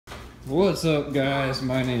What's up, guys?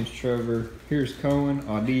 My name's Trevor. Here's Cohen,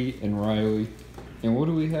 Adi, and Riley. And what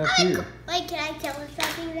do we have here? Wait, can I tell you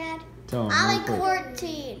something, Dad? Tell them. I like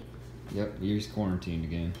quarantine. Yep, he's quarantined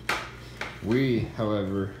again. We,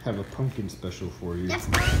 however, have a pumpkin special for you. That's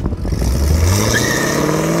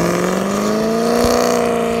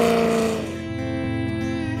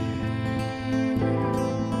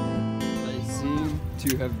They seem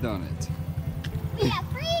to have done it. We have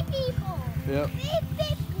 3 people. Yep. 3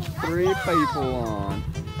 people. 3 people on.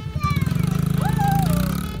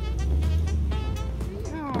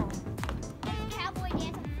 Cowboy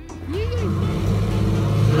dance.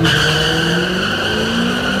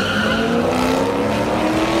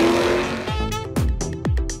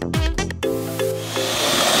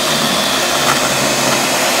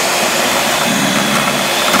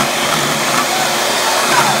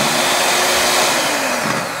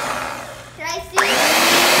 Can I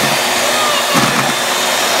see?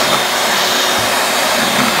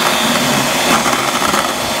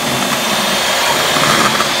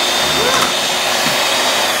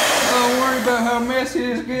 Don't worry about how messy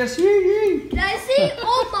this gets. Yee. Can I see?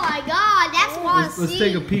 Oh my God, that's what Let's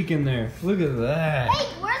take a peek in there. Look at that.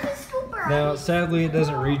 Hey, where's the scooper? Now, sadly, it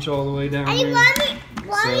doesn't reach all the way down Hey, there. mommy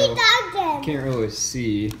So, dug them. Can't really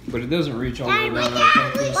see, but it doesn't reach all the way Daddy, down that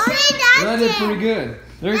pumpkin. That did pretty good.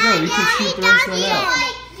 There you go. You can shoot the rest of that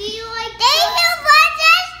out. Do you like this?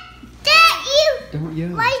 That you Don't yell.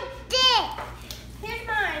 like this? Here's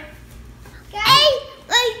mine. Hey,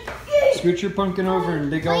 like this. Scoot your pumpkin over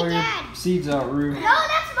and dig all your Dad. seeds out, Rue. No,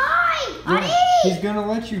 that's mine. Yeah, Adi. he's gonna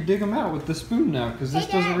let you dig them out with the spoon now, because this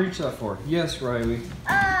Hey, doesn't Dad. reach that far. Yes, Riley. Look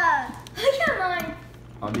at mine.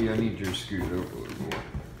 Adi, I need your scoot over a little more.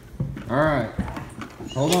 All right,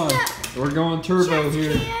 hold on. We're going turbo Just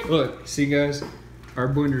here. kidding. Look, see, guys, our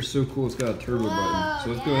blender's so cool. It's got a turbo button.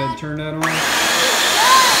 So let's go ahead and turn that on. Oh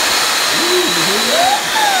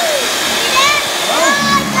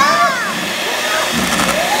my gosh!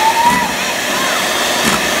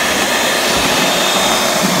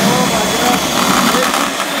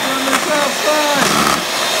 It's on the south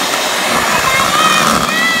side.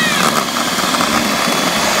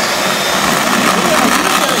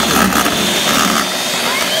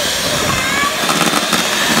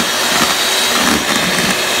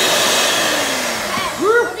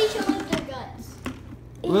 Let me show them their guts.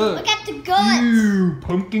 Look at the guts. Ew,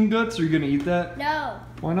 pumpkin guts? Are you gonna eat that? No.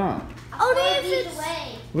 Why not? Oh, there's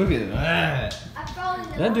away. Look at that. I thrown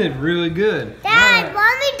them. That did really good. Dad, All right.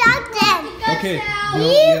 mommy dug them. Okay,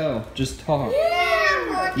 don't yell. Just talk.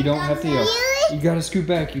 Yeah. You don't have to yell. Really? You gotta scoot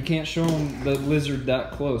back. You can't show them the lizard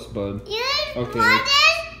that close, bud. Okay.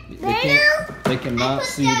 They cannot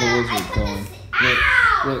see the lizard going.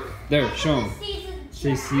 Look, there, show them.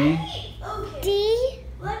 Say see? D.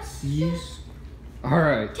 Yes. All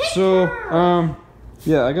right. So,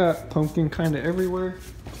 yeah, I got pumpkin kind of everywhere.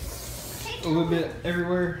 A little bit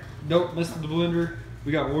everywhere. Don't mess with the blender.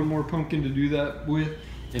 We got one more pumpkin to do that with.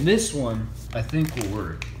 And this one, I think will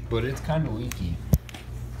work, but it's kind of leaky.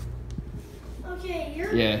 Okay,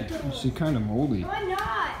 you're Yeah, she's kind of moldy. No, I'm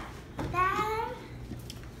not. Dad.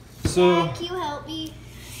 So, Can you help me?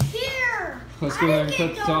 Here. let's go ahead and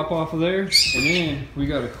cut the top off of there. And then we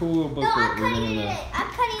got a cool little No, booklet I'm we're cutting going it. to I'm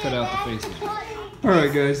cutting cut it. out the Dad. faces.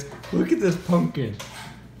 Alright guys, look at this pumpkin.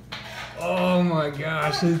 Oh my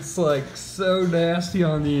gosh, it's like so nasty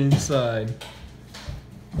on the inside.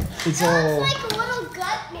 It's It all, looks like a little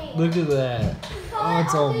gut man. look at that. Oh,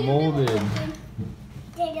 it's all molded.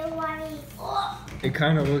 It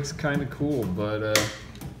kind of looks kind of cool, but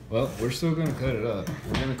well, we're still gonna cut it up.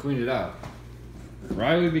 We're gonna clean it out.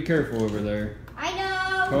 Riley, be careful over there. I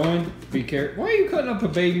know. Cohen, be careful. Why are you cutting up a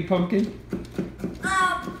baby pumpkin?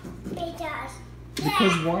 Because.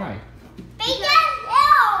 Because why? Because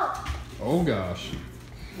no. Oh gosh.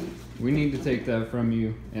 We need to take that from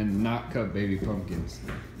you and not cut baby pumpkins.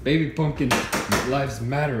 Baby pumpkins' lives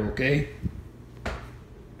matter, okay?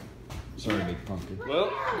 Sorry, big pumpkin. Well,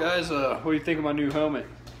 guys, what do you think of my new helmet?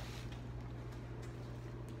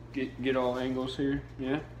 Get all angles here.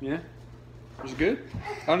 Yeah, yeah. Is it good?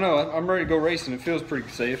 I don't know. I'm ready to go racing. It feels pretty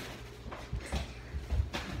safe.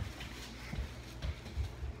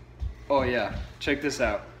 Oh yeah, check this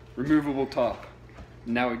out. Removable top.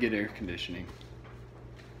 Now we get air conditioning.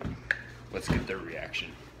 Let's get their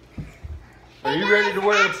reaction. Are you ready to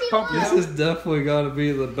wear a pumpkin? This has definitely got to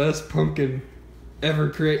be the best pumpkin ever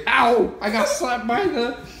created. Ow! I got slapped by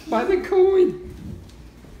the coin.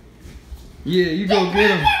 Yeah, you go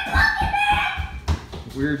get him.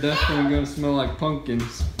 We're definitely gonna smell like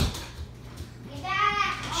pumpkins.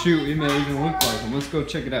 Shoot, it may even look like them. Let's go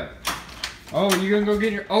check it out. Oh, you gonna go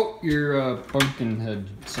get your pumpkin head.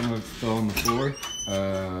 Some of it fell on the floor.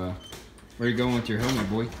 Where are you going with your helmet,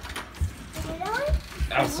 boy?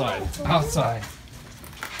 Outside. Outside.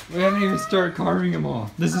 We haven't even started carving them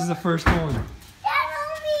all. This is the first one.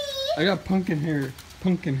 I got pumpkin hair.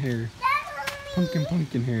 Pumpkin hair.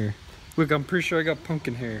 Pumpkin hair. Look, I'm pretty sure I got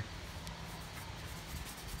pumpkin hair.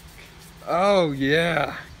 Oh,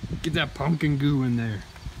 yeah. Get that pumpkin goo in there.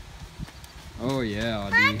 Oh, yeah,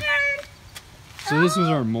 I do. So this was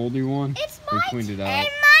our moldy one. We cleaned it out.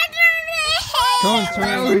 Come on,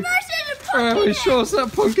 Charlie. Alright, show us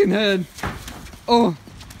that pumpkin head. Oh,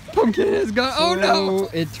 pumpkin head's got. Oh no!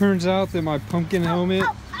 It turns out that my pumpkin helmet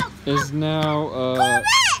is now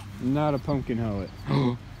not a pumpkin helmet.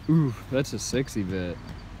 Ooh, that's a sexy vet.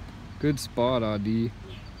 Good spot, Adi.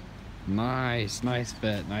 Nice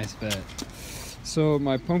vet, nice vet. So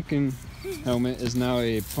my pumpkin helmet is now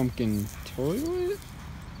a pumpkin toilet?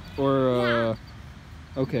 Or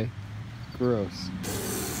okay, gross.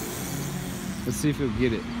 Let's see if it'll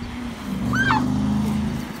get it.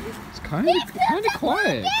 It's kind of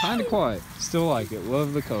quiet. Still like it.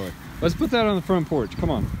 Love the color. Let's put that on the front porch. Come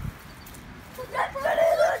on.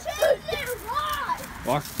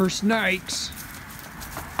 Watch for snakes.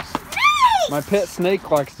 My pet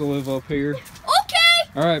snake likes to live up here.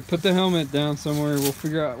 Okay. All right, put the helmet down somewhere. We'll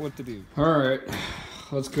figure out what to do. All right,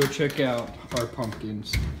 let's go check out our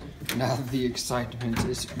pumpkins. Now that the excitement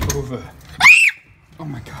is over. Oh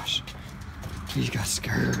my gosh. He got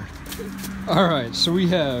scared. All right, so we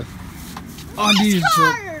have Andy's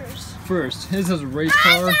first. His has a race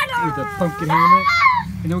car with a pumpkin helmet.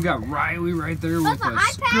 And then we got Riley right there with a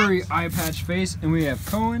scurry eye patch face. And we have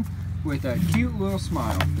Cohen with a cute little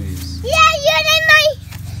smile face. Yeah, you're in my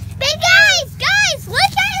big guys. Guys, look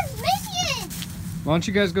at his minions. Why don't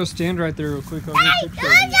you guys go stand right there real quick? I'll get a picture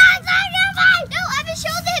of you. No, I'm gonna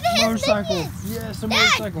show them his Motorcycle. minions. Yes, a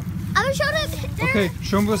motorcycle. I'm gonna show them. Okay,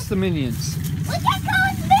 show us the minions. Look at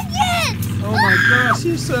Cohen's minions. Oh my gosh,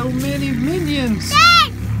 he's so many minions.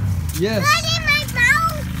 Dad. Yes. Look in my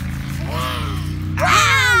mouth.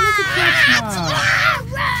 Wow, look at that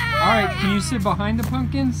smile. All right, can you sit behind the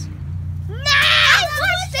pumpkins? No.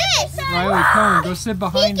 What's this? Riley, Cohen, go sit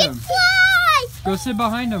behind He can them. fly. Go sit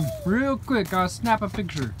behind them real quick. I'll snap a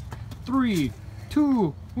picture. 3,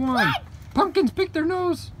 2, 1. Pumpkins pick their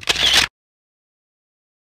nose.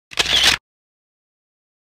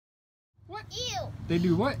 What? Ew. They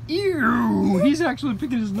do what? Ew! He's actually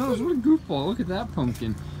picking his nose. What a goofball. Look at that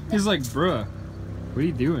pumpkin. He's like, bruh, what are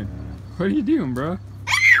you doing? What are you doing, bruh?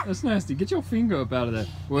 That's nasty. Get your finger up out of that.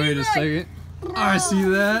 Wait a second. I see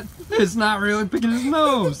that. It's not really picking his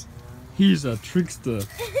nose. He's a trickster.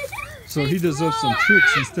 So he deserves some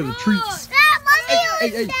tricks instead of treats.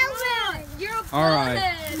 Hey. All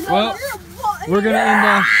right. Well, we're gonna end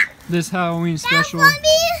off this Halloween special.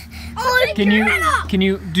 Can you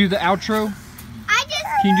do the outro?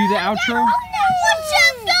 Can you do the outro? What's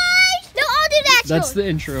up, guys? No, I'll do the outro. That's the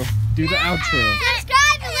intro. Do the outro.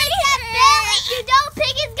 Subscribe and like that bell. If you don't,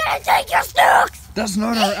 Pig is gonna take your snooks. That's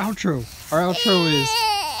not our outro. Our outro is,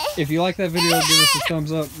 if you like that video, give us a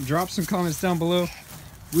thumbs up. Drop some comments down below.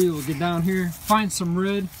 We will get down here, find some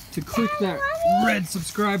red to click that red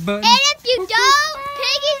subscribe button. And if you don't,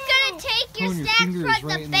 Pig is gonna take your Your snacks finger is from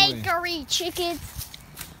right the in the way. bakery, chickens.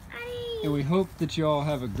 And we hope that you all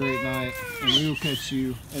have a great night, and we will catch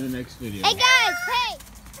you in the next video. Hey guys, hey!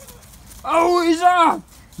 Oh, he's off!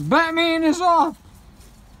 Batman is off!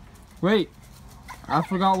 Wait, I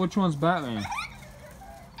forgot which one's Batman.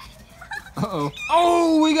 Uh-oh.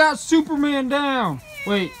 Oh, we got Superman down!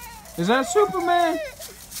 Wait, is that Superman?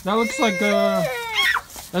 That looks like,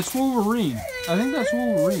 that's Wolverine. I think that's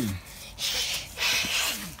Wolverine.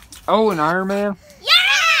 Oh, and Iron Man?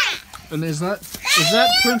 Yeah! And is that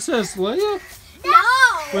Princess Leia? No!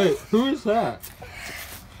 Wait, who is that?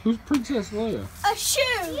 Who's Princess Leia? A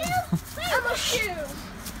shoe! I'm a shoe!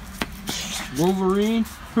 Wolverine?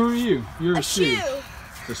 Who are you? You're a shoe. shoe.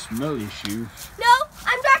 The smelly shoe. No,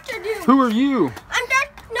 I'm Dr. Doom. Who are you? I'm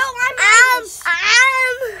Midas.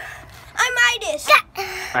 I'm Midas.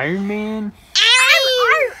 Iron Man?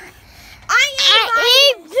 I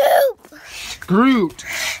am Groot. Groot.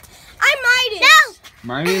 I'm Midas. No.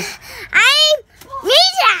 Midas? I'm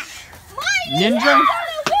Ninja. Ninja?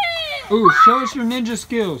 Ooh, show us your ninja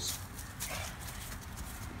skills.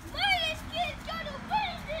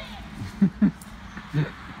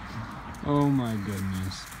 Oh my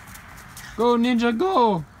goodness. Go Ninja,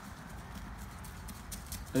 go!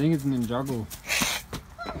 I think it's Ninjago.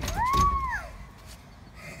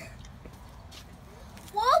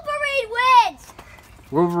 Wolverine wins.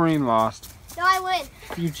 Wolverine lost. No, I win.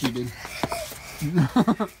 You cheated.